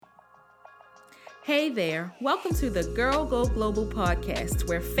Hey there, welcome to the Girl Go Global podcast,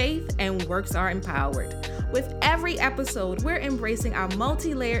 where faith and works are empowered. With every episode, we're embracing our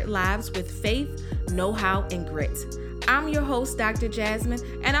multi layered lives with faith, know how, and grit. I'm your host, Dr. Jasmine,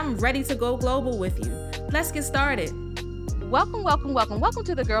 and I'm ready to go global with you. Let's get started. Welcome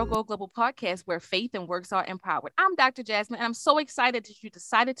to the Girl Go Global podcast, where faith and works are empowered. I'm Dr. Jasmine, and I'm so excited that you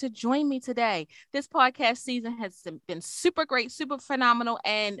decided to join me today. This podcast season has been super great, super phenomenal,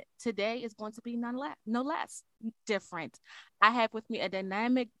 and today is going to be no less different. I have with me a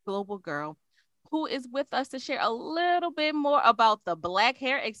dynamic global girl who is with us to share a little bit more about the Black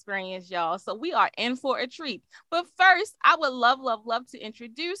hair experience, y'all. So we are in for a treat. But first, I would love to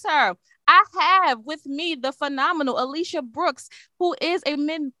introduce her. I have with me the phenomenal Alisha Brooks, who is a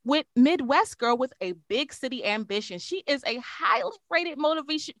Midwest girl with a big city ambition. She is a highly rated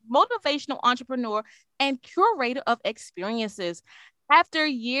motivational entrepreneur and curator of experiences. After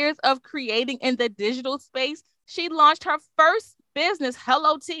years of creating in the digital space, she launched her first business,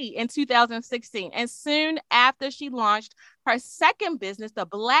 Hello Tea, in 2016. And soon after, she launched her second business, the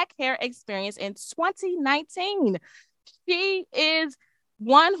Black Hair Experience, in 2019. She is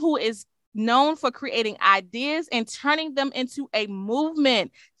one who is known for creating ideas and turning them into a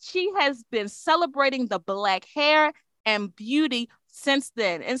movement. She has been celebrating the Black hair and beauty since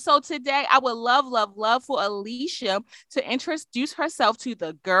then. And so today I would love for Alisha to introduce herself to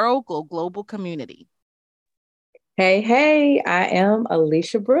the Girl Go Global community. Hey, I am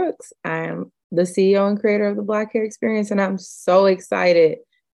Alisha Brooks. I'm the CEO and creator of the Black Hair Experience, and I'm so excited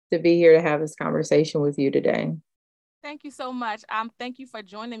to be here to have this conversation with you today. Thank you so much. Thank you for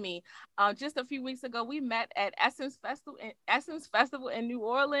joining me. Just a few weeks ago, we met at Essence Festival in New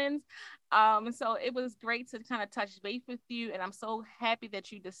Orleans. So it was great to kind of touch base with you, and I'm so happy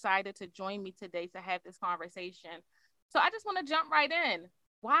that you decided to join me today to have this conversation. So I just want to jump right in.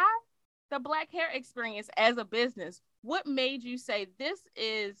 Why the Black hair experience as a business? What made you say this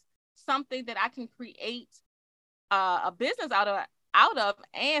is something that I can create a business out of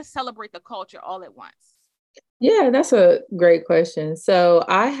and celebrate the culture all at once? Yeah, that's a great question. So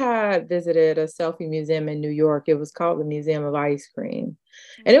I had visited a selfie museum in New York. It was called the Museum of Ice Cream.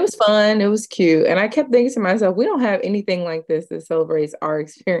 And it was fun. It was cute. And I kept thinking to myself, we don't have anything like this that celebrates our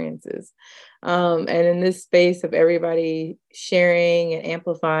experiences. And in this space of everybody sharing and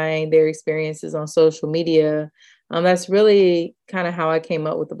amplifying their experiences on social media, that's really kind of how I came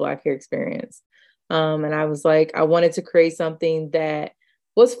up with the Black Hair Experience. And I was like, I wanted to create something that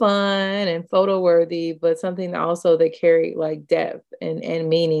was fun and photo worthy, but something also that carried like depth and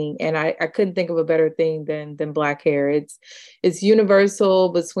meaning. And I couldn't think of a better thing than Black hair. It's universal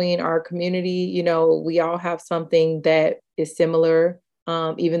between our community. You know, we all have something that is similar,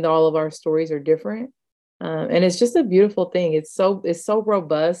 even though all of our stories are different. And it's just a beautiful thing. It's so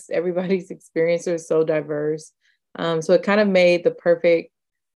robust. Everybody's experiences are so diverse. So it kind of made the perfect,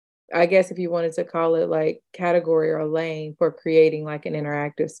 I guess if you wanted to call it like category or lane for creating like an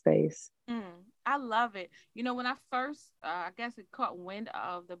interactive space. I love it. You know, when I first, I guess it caught wind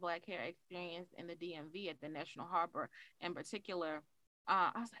of the Black hair experience in the DMV at the National Harbor in particular,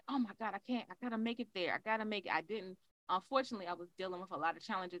 I was like, oh my God, I gotta make it there. I didn't. Unfortunately, I was dealing with a lot of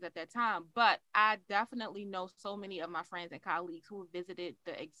challenges at that time, but I definitely know so many of my friends and colleagues who visited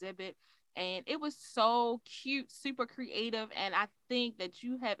the exhibit, and it was so cute, super creative. And I think that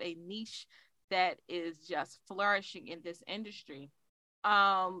you have a niche that is just flourishing in this industry.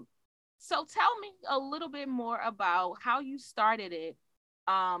 So tell me a little bit more about how you started it,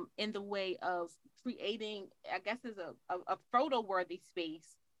 in the way of creating, I guess, is a photo worthy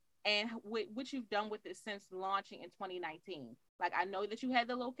space, and what you've done with it since launching in 2019. Like, I know that you had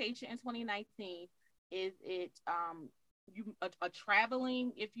the location in 2019. Is it a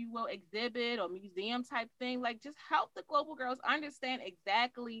traveling, if you will, exhibit or museum type thing? Like, just help the global girls understand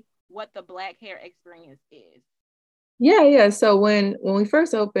exactly what the Black hair experience is. Yeah. So when we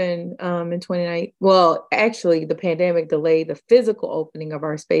first opened in 2019, well, actually the pandemic delayed the physical opening of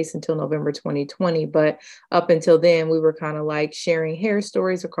our space until November 2020. But up until then, we were kind of like sharing hair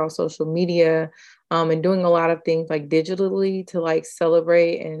stories across social media, and doing a lot of things like digitally to like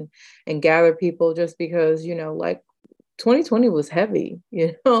celebrate and gather people, just because, you know, like 2020 was heavy,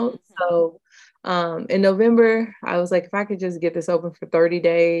 you know. So in November, I was like, if I could just get this open for 30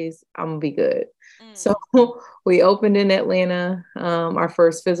 days, I'm gonna be good. So we opened in Atlanta, our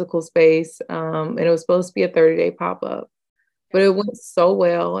first physical space, and it was supposed to be a 30-day pop-up, but it went so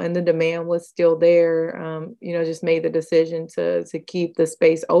well and the demand was still there. You know, just made the decision to keep the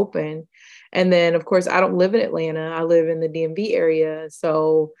space open. And then of course I don't live in Atlanta, I live in the DMV area.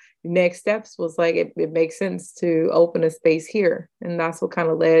 So next steps was like, it makes sense to open a space here. And that's what kind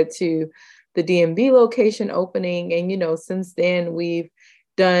of led to the DMV location opening. And, since then we've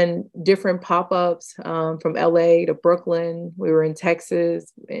done different pop-ups from LA to Brooklyn. We were in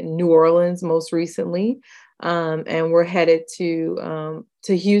Texas, in New Orleans most recently. And we're headed to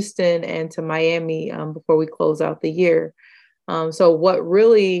Houston and to Miami before we close out the year. So what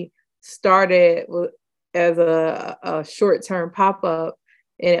really started as a short-term pop-up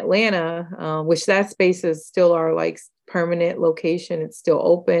in Atlanta, which that space is still our like permanent location. It's still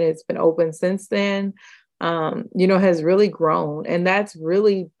open. It's been open since then. Has really grown, and that's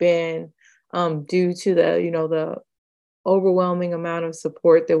really been due to the overwhelming amount of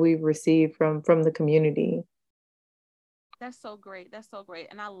support that we've received from the community. That's so great. That's so great.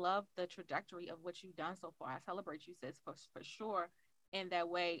 And I love the trajectory of what you've done so far. I celebrate you, sis, for sure. In that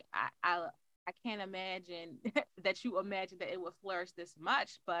way, I can't imagine that you imagine that it would flourish this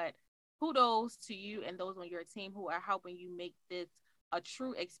much, but kudos to you and those on your team who are helping you make this a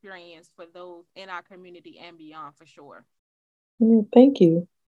true experience for those in our community and beyond, for sure. Thank you.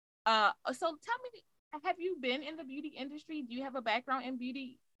 So tell me, have you been in the beauty industry? Do you have a background in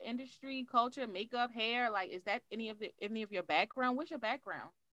beauty industry, culture, makeup, hair? Like, is that any of your background? What's your background?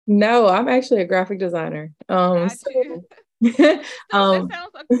 No, I'm actually a graphic designer. Got you. So, But you still, that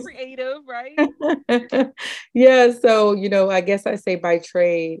sounds like creative, right? yeah, so I guess I say by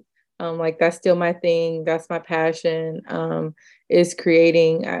trade, like that's still my thing. That's my passion, is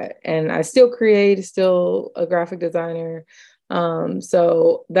creating, and I still create, still a graphic designer.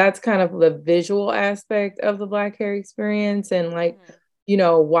 So that's kind of the visual aspect of the Black hair experience, and like,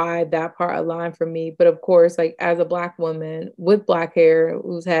 why that part aligned for me. But of course, like as a Black woman with Black hair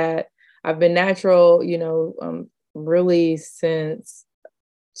I've been natural, really since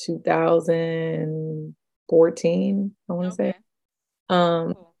 2014, I want to say. Okay.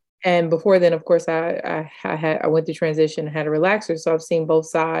 Um, Cool. and before then, of course, I went through transition, had a relaxer, so I've seen both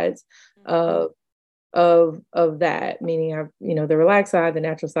sides Mm-hmm. of that, meaning I've, the relaxed side, the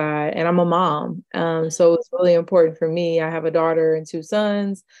natural side, and I'm a mom. So it's really important for me. I have a daughter and two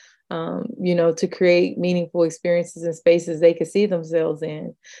sons, to create meaningful experiences and spaces they could see themselves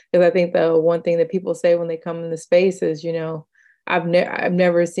in. Because I think the one thing that people say when they come into space is, I've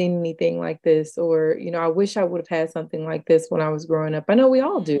never seen anything like this, or, I wish I would have had something like this when I was growing up. I know we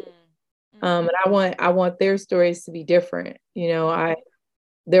all do. Mm-hmm. And I want their stories to be different. Mm-hmm.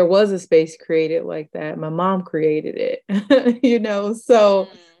 There was a space created like that. My mom created it, So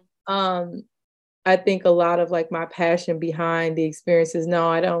um, I think a lot of like my passion behind the experiences.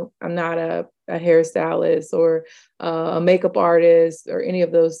 No, I'm not a hairstylist or a makeup artist or any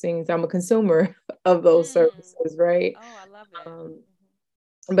of those things. I'm a consumer of those Mm. services, right? Oh, I love it. Um,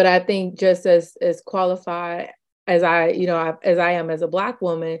 but I think just as qualified as as I am as a Black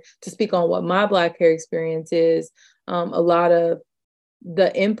woman to speak on what my Black hair experience is, a lot of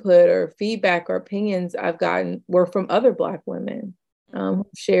the input or feedback or opinions I've gotten were from other Black women, who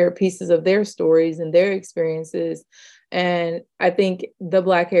share pieces of their stories and their experiences. And I think the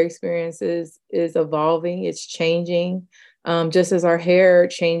Black hair experience is evolving, it's changing, just as our hair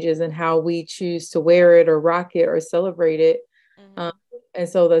changes and how we choose to wear it or rock it or celebrate it. Um, Mm-hmm. and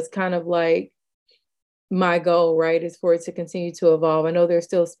so that's kind of like my goal, right, is for it to continue to evolve. I know there's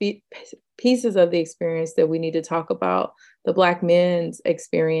still pieces of the experience that we need to talk about, the Black men's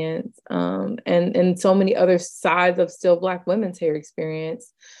experience, and so many other sides of still Black women's hair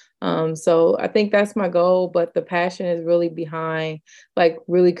experience. So I think that's my goal, but the passion is really behind like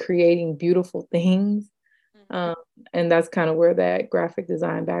really creating beautiful things. Mm-hmm. Um, and that's kind of where that graphic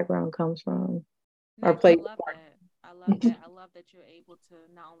design background comes from, or I play. love that. I love that. I love that you're able to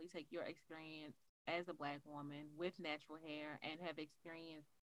not only take your experience as a Black woman with natural hair and have experienced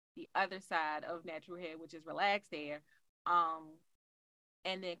the other side of natural hair, which is relaxed hair, um,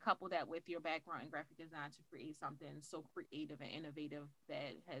 and then couple that with your background in graphic design to create something so creative and innovative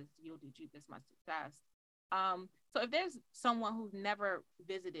that has yielded you this much success. So if there's someone who's never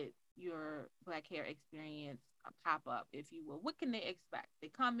visited your Black hair experience, a pop up, if you will, what can they expect? They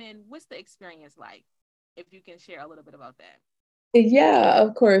come in, what's the experience like? If you can share a little bit about that. Yeah,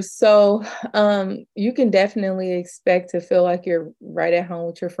 of course. So, you can definitely expect to feel like you're right at home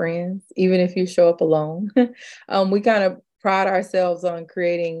with your friends, even if you show up alone. We kind of pride ourselves on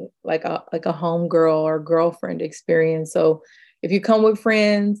creating like a homegirl or girlfriend experience. So, if you come with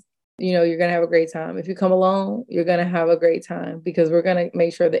friends, you're gonna have a great time. If you come alone, you're gonna have a great time because we're gonna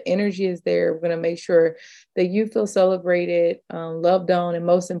make sure the energy is there. We're gonna make sure that you feel celebrated, loved on, and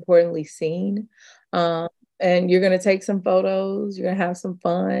most importantly, seen. Um, and you're going to take some photos, you're going to have some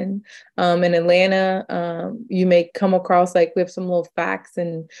fun. In Atlanta, you may come across like with some little facts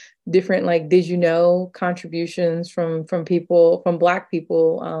and different like did you know contributions from people, from Black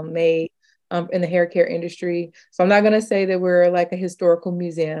people, made in the hair care industry. So I'm not going to say that we're like a historical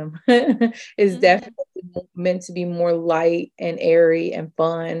museum. It's Mm-hmm. definitely meant to be more light and airy and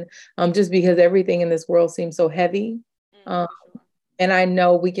fun, just because everything in this world seems so heavy. Um, For sure. and I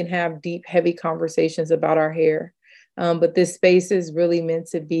know we can have deep, heavy conversations about our hair. But this space is really meant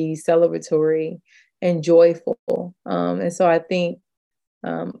to be celebratory and joyful. And so I think,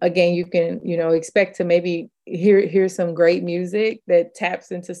 again, you can, expect to maybe hear some great music that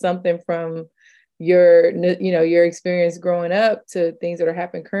taps into something from your experience growing up to things that are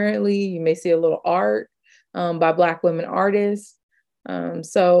happening currently. You may see a little art by Black women artists.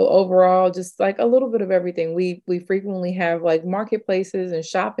 So overall, just like a little bit of everything. We frequently have like marketplaces and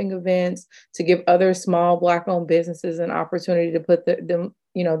shopping events to give other small Black-owned businesses an opportunity to put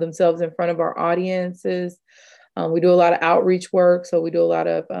themselves in front of our audiences. We do a lot of outreach work, so we do a lot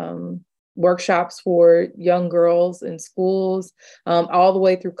of workshops for young girls in schools, all the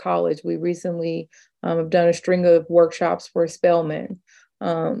way through college. We recently have done a string of workshops for Spelman.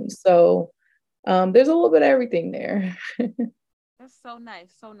 So there's a little bit of everything there. That's so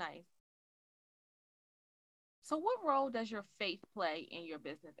nice. So nice. So, what role does your faith play in your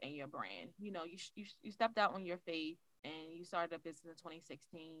business and your brand? You stepped out on your faith and you started a business in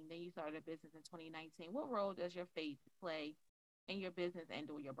 2016. Then you started a business in 2019. What role does your faith play in your business and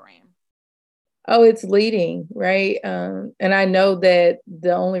or your brand? Oh, it's leading, right? And I know that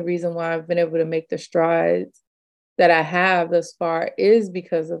the only reason why I've been able to make the strides that I have thus far is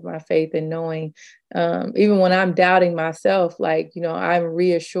because of my faith and knowing, even when I'm doubting myself, like, I'm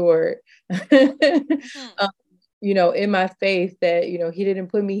reassured, Mm-hmm. in my faith that, he didn't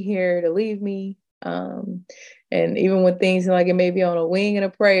put me here to leave me. And even when things like it may be on a wing and a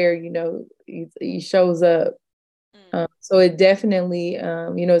prayer, he shows up. Mm. So it definitely,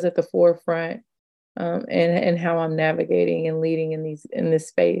 is at the forefront, and how I'm navigating and leading in this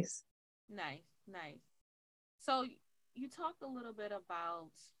space. Nice, nice. So you talked a little bit about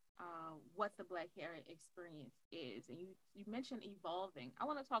what the Black hair experience is, and you mentioned evolving. I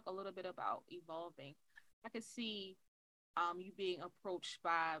want to talk a little bit about evolving. I could see you being approached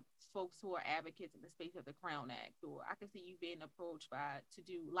by folks who are advocates in the space of the Crown Act, or I could see you being approached by to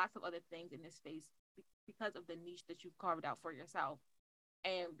do lots of other things in this space because of the niche that you've carved out for yourself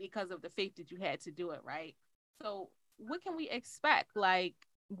and because of the faith that you had to do it, right? So what can we expect? Like,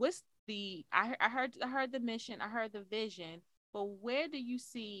 what's I heard the mission, I heard the vision, but where do you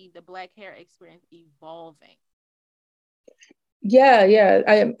see the Black hair experience evolving? Yeah, yeah.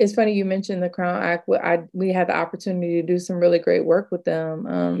 It's funny you mentioned the Crown Act. We had the opportunity to do some really great work with them,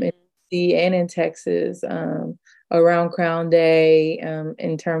 in Mm, D.C. and in Texas, around Crown Day,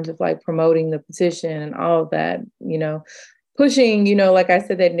 in terms of like promoting the petition and all of that. Pushing, like I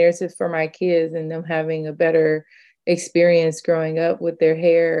said, that narrative for my kids and them having a better experience growing up with their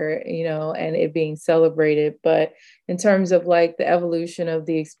hair, and it being celebrated. But in terms of like the evolution of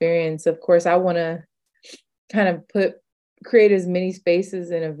the experience, of course, I want to kind of create as many spaces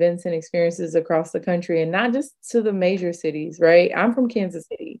and events and experiences across the country and not just to the major cities, right? I'm from Kansas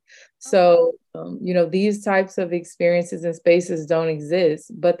City. okay. So, these types of experiences and spaces don't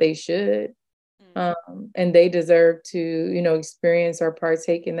exist, but they should. Mm, And they deserve to, experience or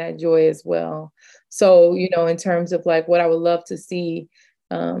partake in that joy as well. So, in terms of like what I would love to see,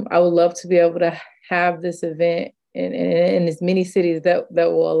 I would love to be able to have this event in as many cities that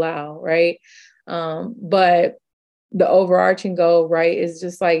will allow, right? But the overarching goal, right, is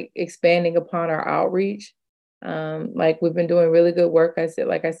just like expanding upon our outreach. Like we've been doing really good work,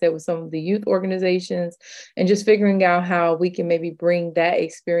 like I said, with some of the youth organizations and just figuring out how we can maybe bring that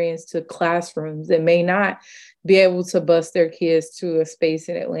experience to classrooms that may not be able to bus their kids to a space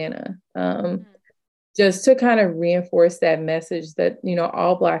in Atlanta. mm, Just to kind of reinforce that message that,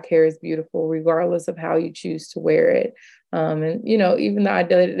 all Black hair is beautiful, regardless of how you choose to wear it. And, even the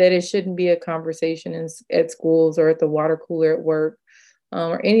idea that it shouldn't be a conversation at schools or at the water cooler at work,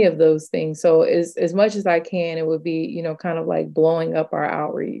 or any of those things. So as much as I can, it would be, kind of like blowing up our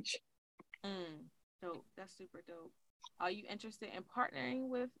outreach. mm. Dope. That's super dope. Are you interested in partnering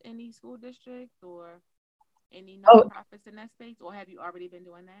with any school districts or any Oh, nonprofits in that space, or have you already been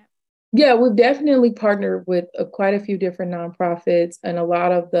doing that? yeah, we've definitely partnered with quite a few different nonprofits and a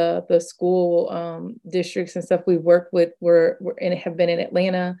lot of the school districts and stuff we've worked with were and have been in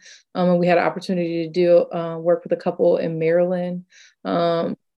Atlanta, and we had an opportunity to do work with a couple in Maryland, Mm,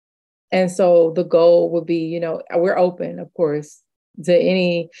 um, and so the goal would be, we're open, of course, to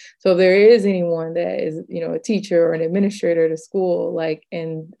any. So if there is anyone that is, a teacher or an administrator at a school, like,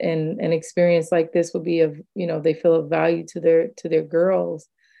 and an experience like this would be of, they feel of value to their girls,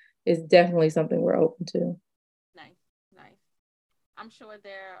 is definitely something we're open to. nice, nice. I'm sure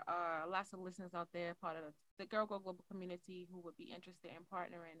there are lots of listeners out there, part of the Girl Go Global community, who would be interested in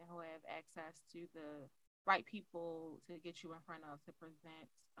partnering and who have access to the right people to get you in front of to present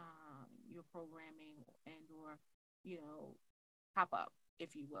your programming and or pop up,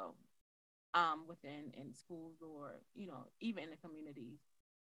 if you will, within in schools or even in the communities.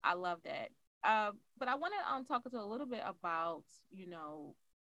 I love that. But I want to talk to a little bit about your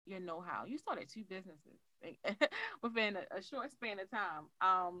know-how. You started two businesses within a short span of time.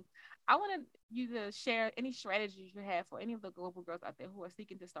 I wanted you to share any strategies you have for any of the global girls out there who are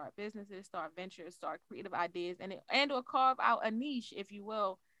seeking to start businesses, start ventures, start creative ideas, and or carve out a niche, if you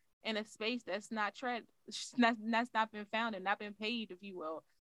will, in a space that's that's not been found and not been paid, if you will.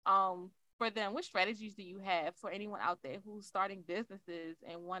 For them, what strategies do you have for anyone out there who's starting businesses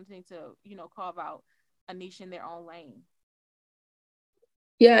and wanting to, carve out a niche in their own lane?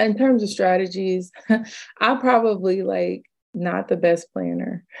 Yeah, in terms of strategies, I'm probably like not the best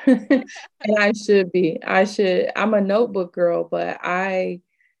planner. And I should be. I'm a notebook girl, but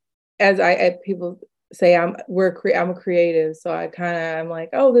as people say, I'm a creative, so I'm like,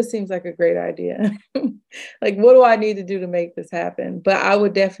 oh, this seems like a great idea. Like, what do I need to do to make this happen? But I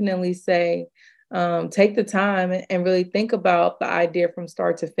would definitely say, take the time and really think about the idea from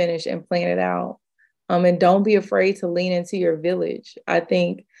start to finish and plan it out. And don't be afraid to lean into your village. I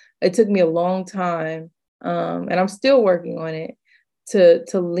think it took me a long time, and I'm still working on it,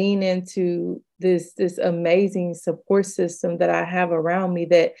 to lean into this amazing support system that I have around me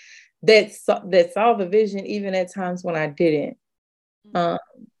that saw the vision even at times when I didn't. Um,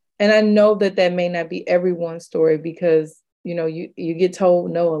 and I know that may not be everyone's story, because you get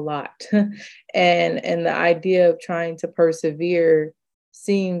told no a lot, and the idea of trying to persevere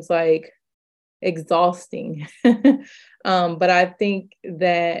seems like exhausting. But I think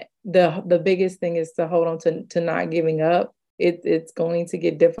that the biggest thing is to hold on to not giving up. It's going to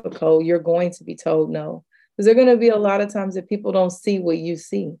get difficult. You're going to be told no, because there are going to be a lot of times that people don't see what you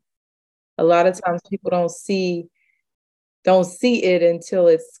see. A lot of times people don't see it until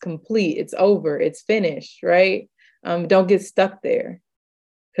it's complete, it's over, it's finished, right? Don't get stuck there,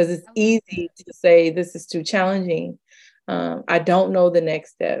 because it's easy to say this is too challenging. I don't know the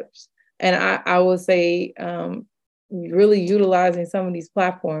next steps. And I will say, really utilizing some of these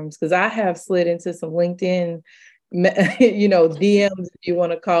platforms, because I have slid into some LinkedIn, DMs, if you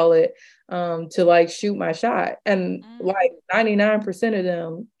want to call it, to like shoot my shot. And like 99% of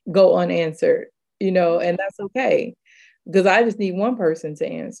them go unanswered, and that's okay, because I just need one person to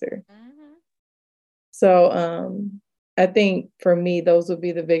answer. So I think for me, those would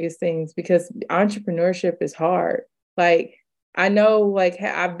be the biggest things, because entrepreneurship is hard. Like, I know, like,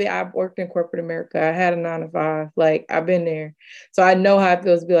 I've worked in corporate America. I had a 9 to 5. Like, I've been there, so I know how it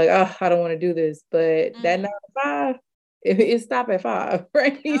feels to be like, oh, I don't want to do this. But that 9 to 5, it stop at 5,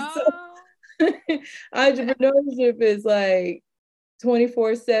 right? So entrepreneurship is like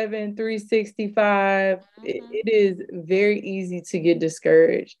 24/7, 365. It is very easy to get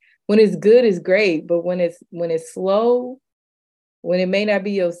discouraged. When it's good, it's great, but when it's slow, when it may not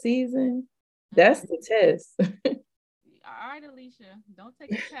be your season, that's the test. All right, Alisha, don't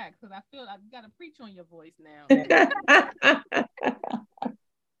take attack, because I feel I've got to preach on your voice now.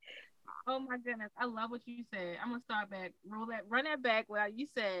 Oh my goodness, I love what you said. I'm gonna start back, run that back. Where you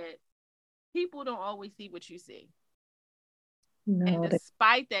said people don't always see what you see, and No,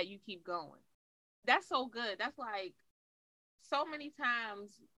 despite that, you keep going. That's so good. That's like so many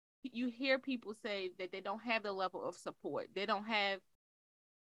times you hear people say that they don't have the level of support. They don't have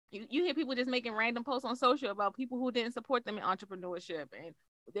you hear people just making random posts on social about people who didn't support them in entrepreneurship and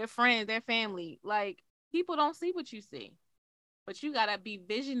their friends, their family. Like, people don't see what you see, but you gotta be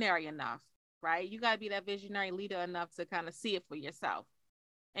visionary enough, right? You gotta be that visionary leader enough to kind of see it for yourself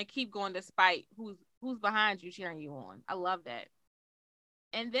and keep going despite who's behind you cheering you on. I love that.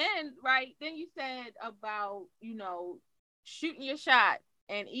 And then, right, then you said about, shooting your shot.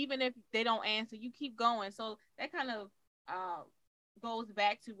 And even if they don't answer, you keep going. So that kind of goes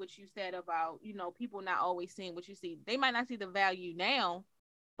back to what you said about, people not always seeing what you see. They might not see the value now,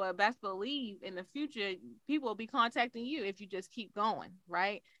 but best believe in the future, people will be contacting you if you just keep going,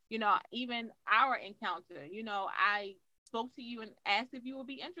 right? Even our encounter, I spoke to you and asked if you would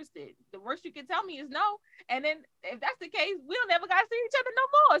be interested. The worst you can tell me is no. And then if that's the case, we'll never got to see each other no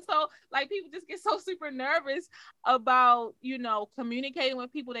more. So like, people just get so super nervous about, communicating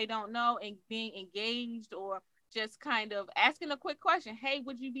with people they don't know and being engaged, or just kind of asking a quick question. Hey,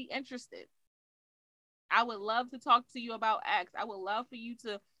 would you be interested? I would love to talk to you about X. I would love for you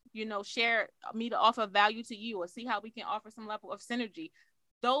to, share me to offer value to you, or see how we can offer some level of synergy.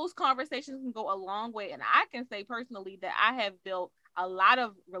 Those conversations can go a long way. And I can say personally that I have built a lot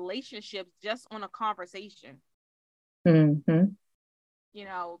of relationships just on a conversation. Mm-hmm. You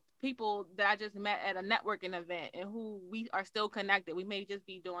know, people that I just met at a networking event and who we are still connected. We may just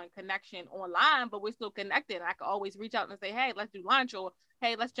be doing connection online, but we're still connected. I could always reach out and say, hey, let's do lunch, or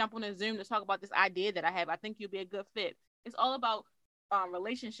hey, let's jump on a Zoom to talk about this idea that I have. I think you'll be a good fit. It's all about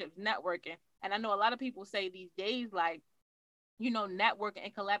relationships, networking. And I know a lot of people say these days, like, you know, networking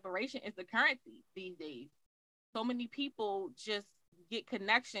and collaboration is the currency these days. So many people just get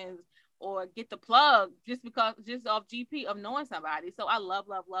connections or get the plug just because just off GP of knowing somebody. So I love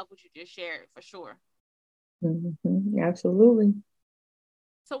what you just shared for sure. Mm-hmm. Absolutely.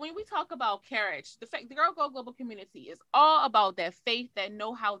 So when we talk about courage, the Girl Go Global community is all about that faith, that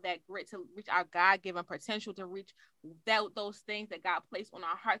know-how, that grit to reach our God-given potential, to reach those things that God placed on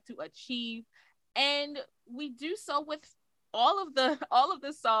our heart to achieve. And we do so with all of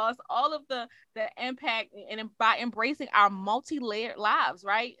the sauce, all of the impact, and by embracing our multi-layered lives,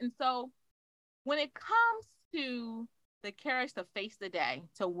 right? And so when it comes to the courage to face the day,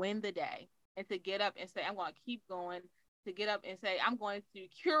 to win the day, and to get up and say, I'm going to keep going, to get up and say, I'm going to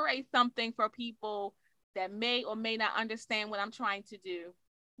curate something for people that may or may not understand what I'm trying to do.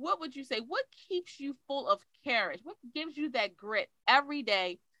 What would you say? What keeps you full of courage? What gives you that grit every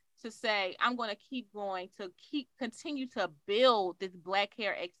day to say, I'm going to keep going, to continue to build this Black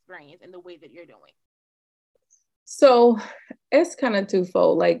hair experience in the way that you're doing? So it's kind of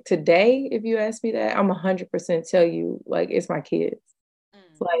twofold. Like today, if you ask me that, I'm 100% tell you, like, it's my kids.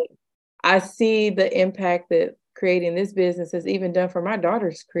 It's Mm. like I see the impact that creating this business has even done for my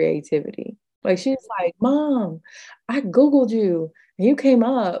daughter's creativity. Like she's Mm-hmm. like, Mom, I Googled you and you came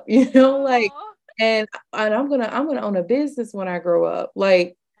up, you know, like, Oh. and I'm gonna own a business when I grow up.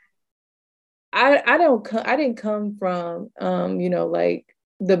 Like I didn't come from you know, like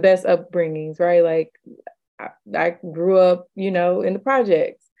the best upbringings, right? Like I grew up, you know, in the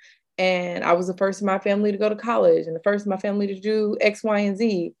projects. And I was the first in my family to go to college and the first in my family to do X, Y, and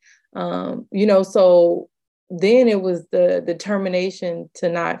Z. You know, so then it was the determination to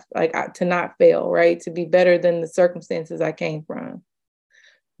not fail, right? To be better than the circumstances I came from.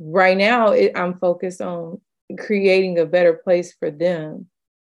 Right now, I'm focused on creating a better place for them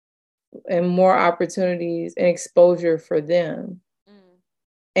and more opportunities and exposure for them, Mm.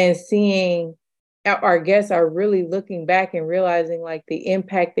 and seeing our guests are really looking back and realizing like the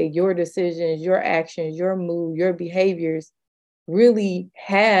impact that your decisions, your actions, your mood, your behaviors really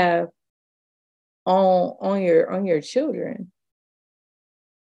have on your children.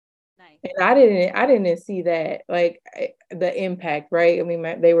 Nice. And I didn't see that, like the impact, right? I mean,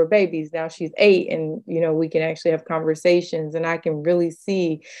 they were babies. Now she's 8, and you know we can actually have conversations, and I can really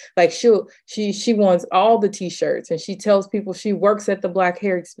see, like she wants all the t-shirts, and she tells people she works at the Black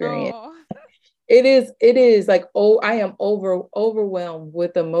Hair Experience. Oh. It is like, oh, I am overwhelmed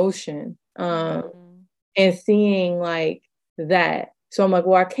with emotion, Mm. and seeing like that. So I'm like,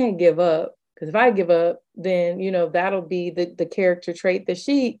 well, I can't give up, because if I give up, then you know that'll be the character trait that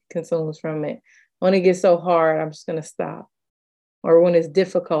she consumes from it. When it gets so hard, I'm just gonna stop, or when it's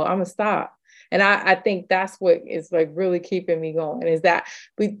difficult, I'm gonna stop. And I think that's what is like really keeping me going, is that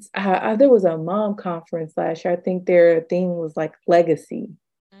there was a mom conference last year. I think their theme was like legacy,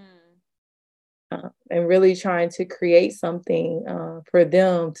 Mm. and really trying to create something for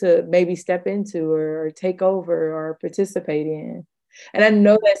them to maybe step into, or take over or participate in. And I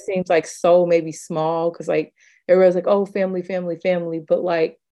know Mm. that seems like so maybe small, because like everyone's like, oh, family, family, family, but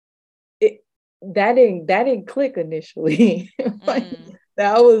like it that didn't click initially. Like Mm.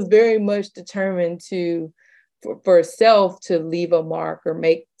 that I was very much determined for self to leave a mark or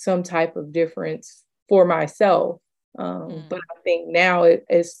make some type of difference for myself. But Mm. I think now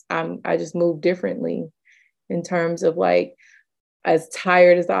I just move differently, in terms of like, as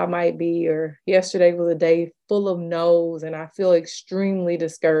tired as I might be, or yesterday was a day full of no's and I feel extremely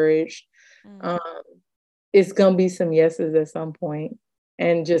discouraged. Um, Mm. it's gonna be some yeses at some point,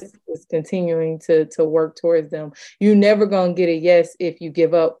 and just continuing to work towards them. You never gonna get a yes if you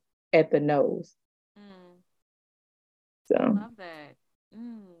give up at the no's. Mm. I So love that.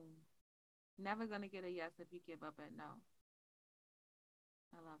 Mm. Never gonna get a yes if you give up at no.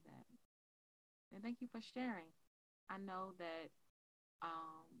 I love that. And thank you for sharing. I know that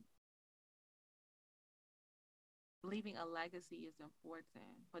um leaving a legacy is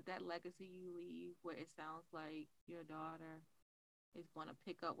important, but that legacy you leave where it sounds like your daughter is gonna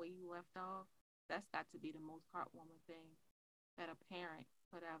pick up where you left off, that's got to be the most heartwarming thing that a parent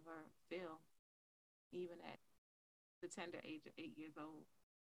could ever feel, even at the tender age of 8 years old.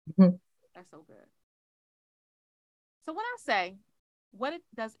 mhm. That's so good. So when I say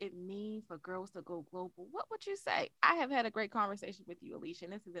does it mean for girls to go global? What would you say? I have had a great conversation with you, Alisha,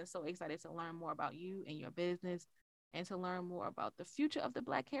 and this has been so excited to learn more about you and your business and to learn more about the future of the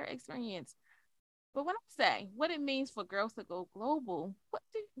Black Hair Experience. But when I say what it means for girls to go global,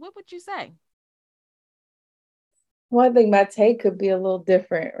 what would you say? Well, I think my take could be a little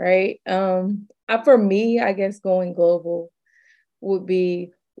different, right? For me, I guess going global would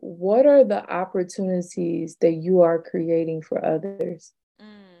be, what are the opportunities that you are creating for others?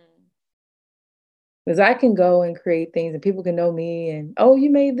 Mm, Because I can go and create things and people can know me and, oh, you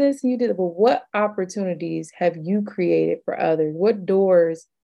made this and you did it. But what opportunities have you created for others? What doors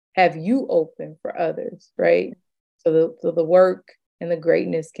have you opened for others, right? So the work and the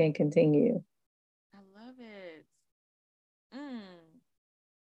greatness can continue. I love it. Mm,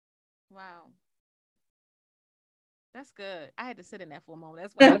 wow. That's good. I had to sit in that for a moment.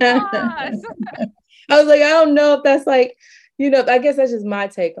 That's why I paused. I was like, I don't know if that's like, I guess that's just my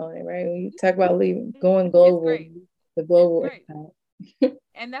take on it, right? When you talk about leaving, going It's global, great. the It's global great. impact.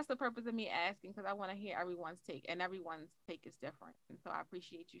 And that's the purpose of me asking because I want to hear everyone's take, and everyone's take is different. And so I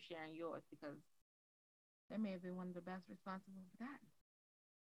appreciate you sharing yours because that may have been one of the best responses we've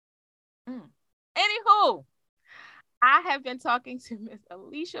gotten. Anywho, I have been talking to Miss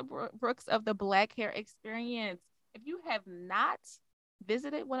Alisha Brooks of the Black Hair Experience. If you have not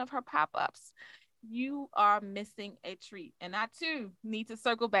visited one of her pop ups, you are missing a treat. And I too need to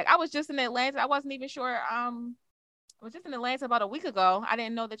circle back. I was just in Atlanta. I wasn't even sure. I was just in Atlanta about a week ago. I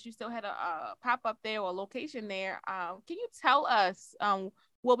didn't know that you still had a pop up there or a location there. Can you tell us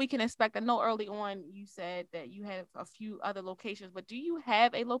what we can expect? I know early on you said that you have a few other locations, but do you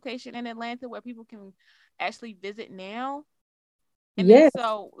have a location in Atlanta where people can actually visit now? And then Yes.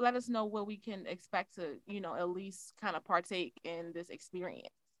 so let us know what we can expect to, at least kind of partake in this experience.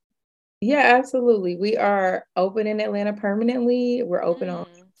 Yeah, absolutely. We are open in Atlanta permanently. We're open on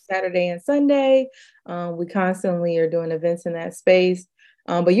Mm, Saturday and Sunday. We constantly are doing events in that space.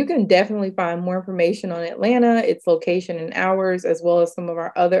 But you can definitely find more information on Atlanta, its location and hours, as well as some of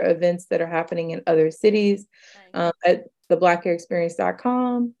our other events that are happening in other cities right. at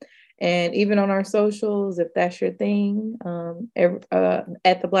theblackhairexperience.com. And even on our socials, if that's your thing,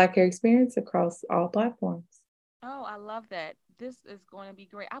 at the Black Hair Experience across all platforms. Oh, I love that. This is going to be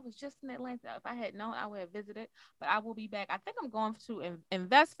great. I was just in Atlanta. If I had known, I would have visited, but I will be back. I think I'm going to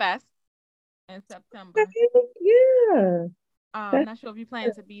Invest Fest in September. Yeah. Not sure if you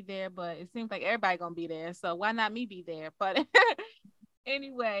plan to be there, but it seems like everybody gonna be there. So why not me be there? But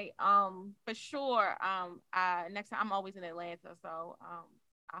anyway, for sure. I next time I'm always in Atlanta, so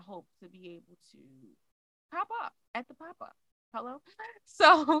I hope to be able to pop up at the pop up. Hello.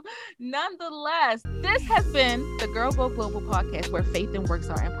 So, nonetheless, this has been the Girl Go Global podcast where faith and works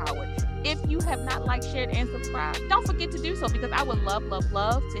are empowered. If you have not liked, shared, and subscribed, don't forget to do so because I would love, love,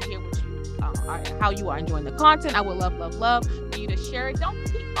 love to hear what you how you are enjoying the content. I would love, love, love for you to share it. Don't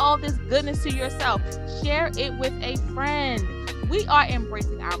keep all this goodness to yourself. Share it with a friend. We are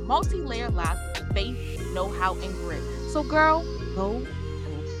embracing our multi-layered lives with faith, know-how, and grit. So, girl, go